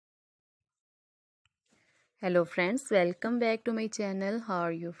Hello friends, welcome back to my channel. How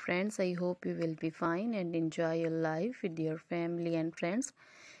are you friends? I hope you will be fine and enjoy your life with your family and friends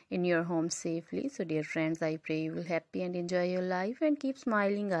in your home safely. So dear friends, I pray you will happy and enjoy your life and keep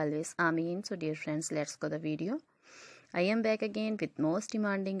smiling always. Amen. So dear friends, let's go the video. I am back again with most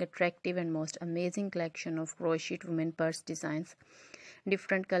demanding, attractive and most amazing collection of crochet women purse designs.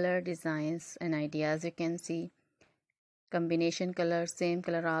 Different color designs and ideas you can see. Combination color, same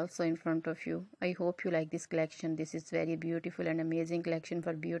color also in front of you. I hope you like this collection. This is very beautiful and amazing collection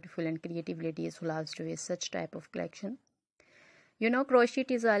for beautiful and creative ladies who loves to wear such type of collection. You know, crochet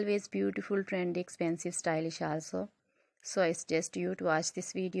is always beautiful, trendy, expensive, stylish also. So I suggest you to watch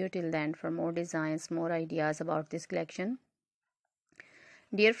this video till the end for more designs, more ideas about this collection.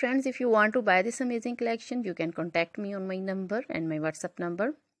 Dear friends, if you want to buy this amazing collection, you can contact me on my number and my WhatsApp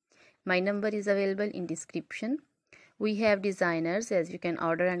number. My number is available in description. We have designers as you can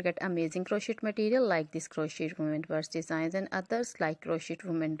order and get amazing crochet material like this crochet women purse designs and others like crochet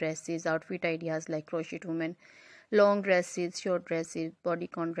women dresses, outfit ideas like crochet women long dresses, short dresses,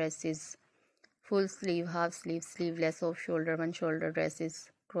 bodycon dresses, full sleeve, half sleeve, sleeveless, off shoulder, one shoulder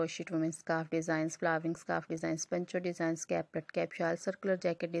dresses, crochet women scarf designs, flowering scarf designs, poncho designs, caplet, cap shawl, circular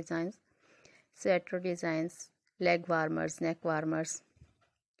jacket designs, sweater designs, leg warmers, neck warmers,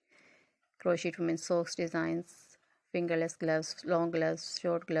 crochet women socks designs, fingerless gloves, long gloves,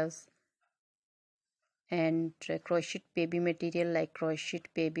 short gloves, and crochet baby material like crochet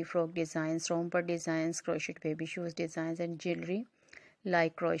baby frock designs, romper designs, crochet baby shoes designs, and jewelry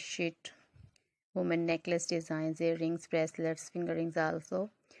like crochet woman necklace designs, earrings, bracelets, finger rings also,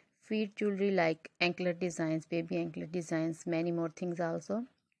 feet jewelry like anklet designs, baby anklet designs, many more things also.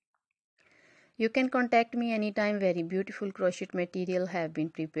 You can contact me anytime. Very beautiful crochet material have been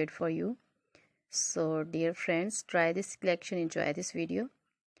prepared for you. So dear friends, try this collection, enjoy this video.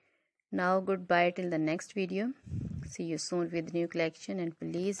 Now goodbye till the next video. See you soon with new collection and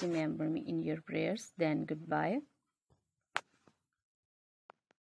please remember me in your prayers. Then goodbye.